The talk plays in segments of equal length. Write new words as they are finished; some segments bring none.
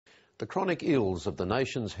The chronic ills of the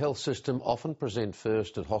nation's health system often present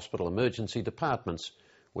first at hospital emergency departments,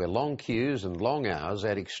 where long queues and long hours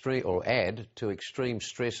add to extreme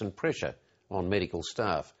stress and pressure on medical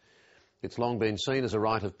staff. It's long been seen as a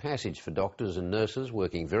rite of passage for doctors and nurses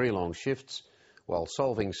working very long shifts while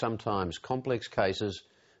solving sometimes complex cases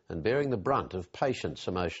and bearing the brunt of patients'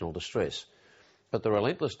 emotional distress. But the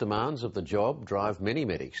relentless demands of the job drive many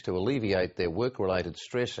medics to alleviate their work-related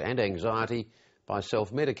stress and anxiety by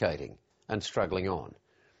self-medicating and struggling on.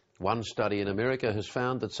 One study in America has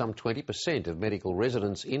found that some 20% of medical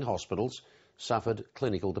residents in hospitals suffered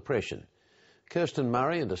clinical depression. Kirsten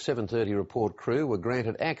Murray and a 7:30 Report crew were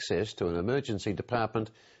granted access to an emergency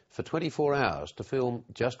department for 24 hours to film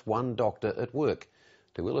just one doctor at work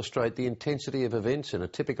to illustrate the intensity of events in a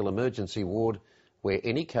typical emergency ward where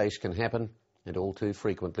any case can happen and all too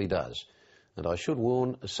frequently does. And I should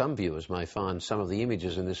warn, some viewers may find some of the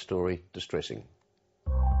images in this story distressing.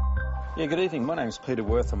 Yeah, good evening. My name's Peter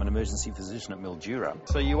Worth. I'm an emergency physician at Mildura.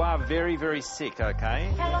 So you are very, very sick,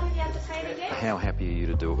 okay? How long have you had the pain again? How happy are you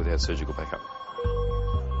to do it without surgical backup?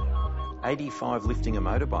 85 lifting a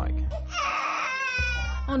motorbike.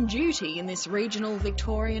 On duty in this regional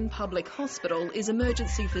Victorian public hospital is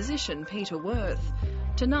emergency physician Peter Worth.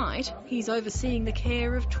 Tonight, he's overseeing the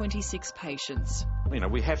care of 26 patients. You know,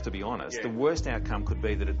 we have to be honest. The worst outcome could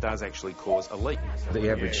be that it does actually cause a leak.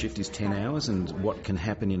 The average shift is 10 hours, and what can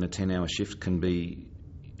happen in a 10-hour shift can be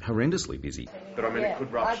horrendously busy. But I mean, it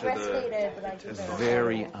could rupture It's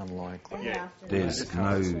very unlikely. There's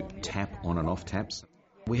no tap on and off taps.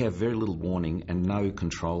 We have very little warning and no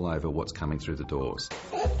control over what's coming through the doors.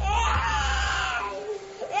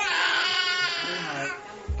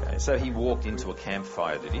 Okay, so he walked into a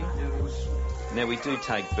campfire, did he? Now, we do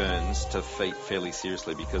take burns to feet fairly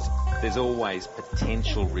seriously because there's always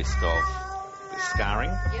potential risk of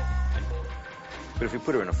scarring. Yep. But if we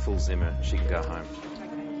put her in a full Zimmer, she can go home.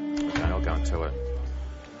 Okay, I'll go and tell her.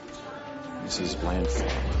 Mrs. Blandthorne.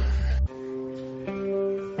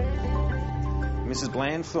 Mrs.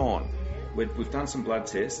 Blandthorne. We've done some blood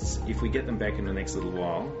tests. If we get them back in the next little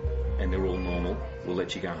while and they're all normal, we'll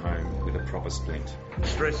let you go home with a proper splint.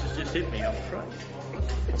 Stress has just hit me, I'm afraid.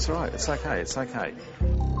 It's all right. It's okay. It's okay.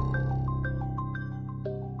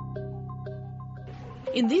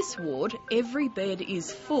 In this ward, every bed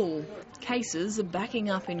is full. Cases are backing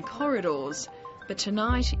up in corridors. But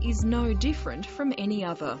tonight is no different from any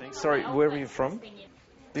other. Sorry, where are you from?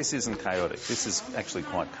 This isn't chaotic. This is actually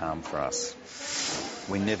quite calm for us.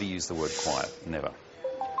 We never use the word quiet. Never.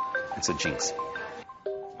 It's a jinx.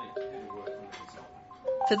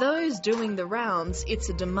 For those doing the rounds, it's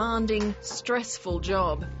a demanding, stressful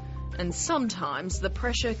job. And sometimes the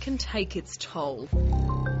pressure can take its toll.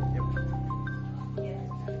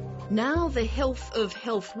 Now the health of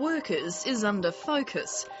health workers is under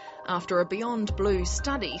focus after a Beyond Blue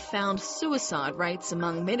study found suicide rates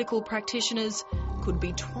among medical practitioners could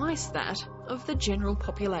be twice that of the general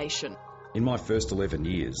population. In my first 11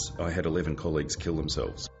 years, I had 11 colleagues kill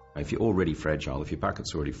themselves. If you're already fragile, if your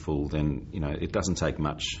bucket's already full, then, you know, it doesn't take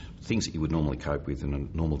much. Things that you would normally cope with in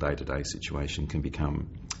a normal day-to-day situation can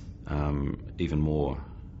become even more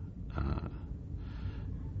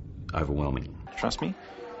overwhelming. Trust me,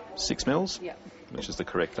 6 mils, which is the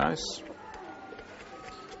correct dose.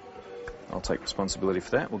 I'll take responsibility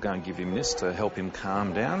for that. We'll go and give him this to help him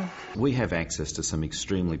calm down. We have access to some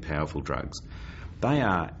extremely powerful drugs. They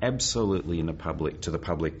are absolutely to the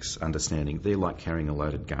public's understanding. They're like carrying a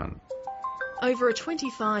loaded gun. Over a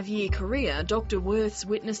 25-year career, Dr. Worth's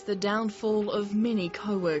witnessed the downfall of many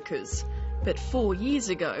co-workers. But 4 years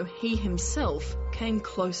ago, he himself came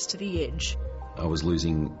close to the edge. I was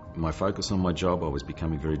losing my focus on my job. I was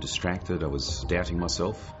becoming very distracted. I was doubting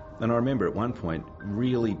myself. And I remember at one point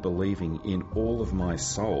really believing in all of my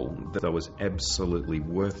soul that I was absolutely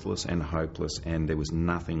worthless and hopeless and there was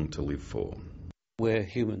nothing to live for. We're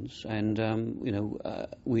humans and,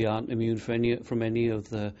 we aren't immune from any of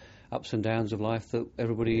the ups and downs of life that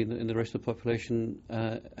everybody in the rest of the population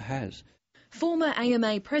has. Former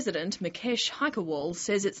AMA President Mukesh Haikerwal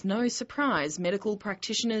says it's no surprise medical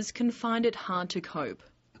practitioners can find it hard to cope.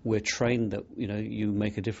 We're trained that, you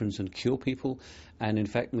make a difference and cure people. And in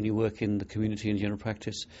fact, when you work in the community in general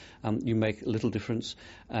practice, you make a little difference.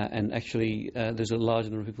 And actually, there's a large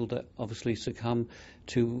number of people that obviously succumb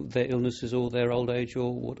to their illnesses or their old age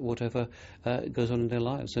or whatever goes on in their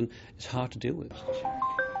lives. And it's hard to deal with.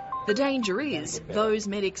 The danger is those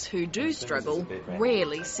medics who do struggle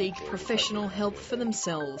rarely seek professional help for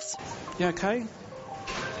themselves. You okay?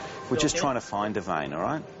 We're just trying to find a vein, all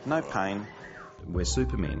right? No pain. We're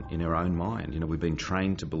supermen in our own mind. We've been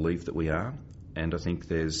trained to believe that we are, and I think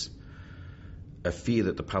there's a fear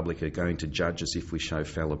that the public are going to judge us if we show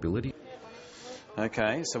fallibility.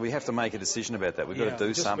 Okay, so we have to make a decision about that. We've got to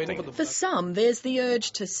do something. For some, there's the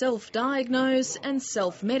urge to self-diagnose and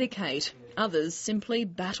self-medicate. Others simply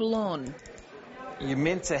battle on. You're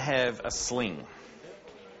meant to have a sling.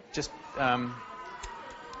 Just, can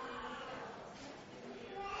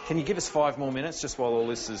you give us 5 more minutes just while all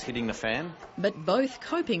this is hitting the fan? But both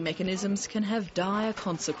coping mechanisms can have dire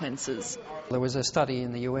consequences. There was a study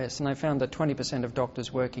in the US and they found that 20% of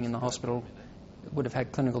doctors working in the hospital would have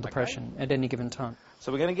had clinical depression at any given time.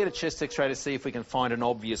 So we're going to get a chest x-ray to see if we can find an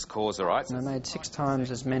obvious cause, all right? And they made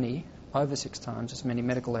over 6 times as many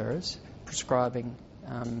medical errors, prescribing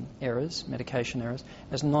errors, medication errors,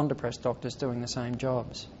 as non-depressed doctors doing the same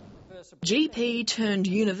jobs. GP turned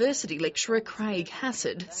university lecturer Craig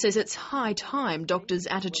Hassard says it's high time doctors'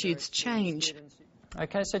 attitudes change.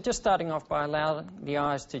 Okay, so just starting off by allowing the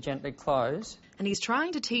eyes to gently close. And he's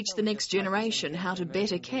trying to teach the next generation how to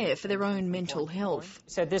better care for their own mental health.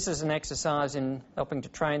 So this is an exercise in helping to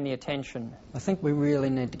train the attention. I think we really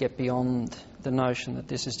need to get beyond the notion that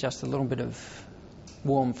this is just a little bit of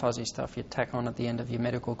warm, fuzzy stuff you tack on at the end of your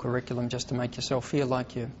medical curriculum just to make yourself feel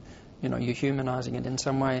like you're humanising it in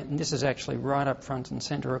some way. And this is actually right up front and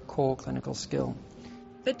centre a core clinical skill.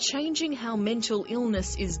 But changing how mental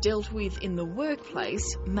illness is dealt with in the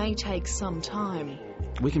workplace may take some time.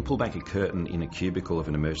 We can pull back a curtain in a cubicle of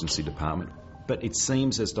an emergency department, but it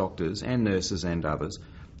seems as doctors and nurses and others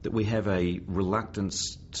that we have a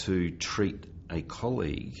reluctance to treat a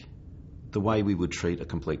colleague the way we would treat a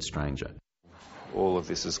complete stranger. All of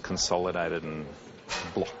this is consolidated and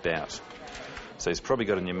blocked out. So he's probably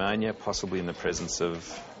got a pneumonia, possibly in the presence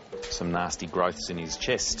of some nasty growths in his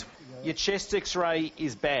chest. Your chest x-ray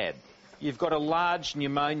is bad. You've got a large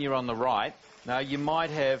pneumonia on the right. Now, you might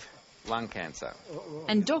have lung cancer.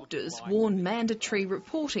 And doctors warn mandatory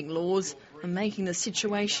reporting laws are making the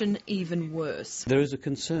situation even worse. There is a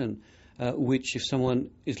concern which, if someone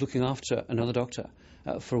is looking after another doctor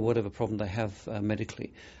for whatever problem they have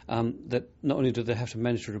medically, that not only do they have to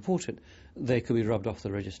mandatory report it, they could be rubbed off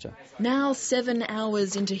the register. Now, 7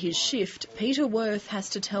 hours into his shift, Peter Worth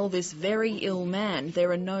has to tell this very ill man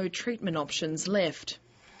there are no treatment options left.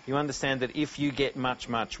 You understand that if you get much,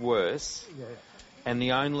 much worse, and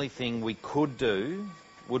the only thing we could do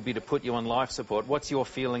would be to put you on life support, what's your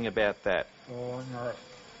feeling about that? Oh, no.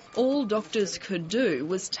 All doctors could do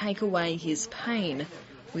was take away his pain.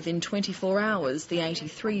 Within 24 hours, the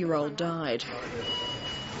 83-year-old died.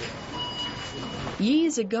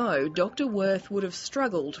 Years ago, Dr. Worth would have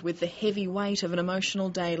struggled with the heavy weight of an emotional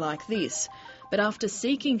day like this. But after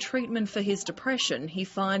seeking treatment for his depression, he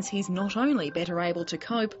finds he's not only better able to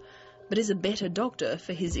cope, but is a better doctor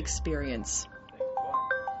for his experience.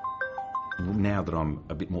 Now that I'm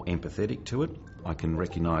a bit more empathetic to it, I can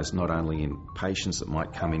recognise not only in patients that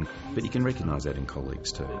might come in, but you can recognise that in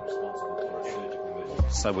colleagues too.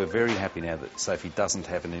 So we're very happy now that Sophie doesn't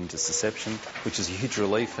have an intussusception, which is a huge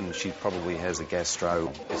relief, and she probably has a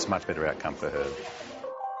gastro. It's a much better outcome for her.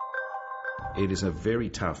 It is a very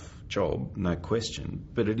tough job, no question,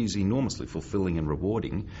 but it is enormously fulfilling and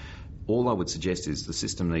rewarding. All I would suggest is the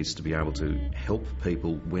system needs to be able to help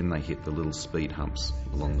people when they hit the little speed humps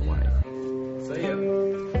along the way. See ya.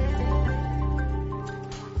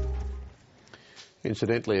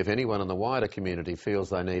 Incidentally, if anyone in the wider community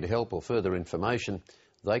feels they need help or further information,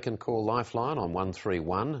 they can call Lifeline on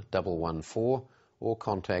 131 114 or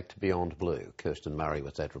contact Beyond Blue. Kirsten Murray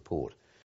with that report.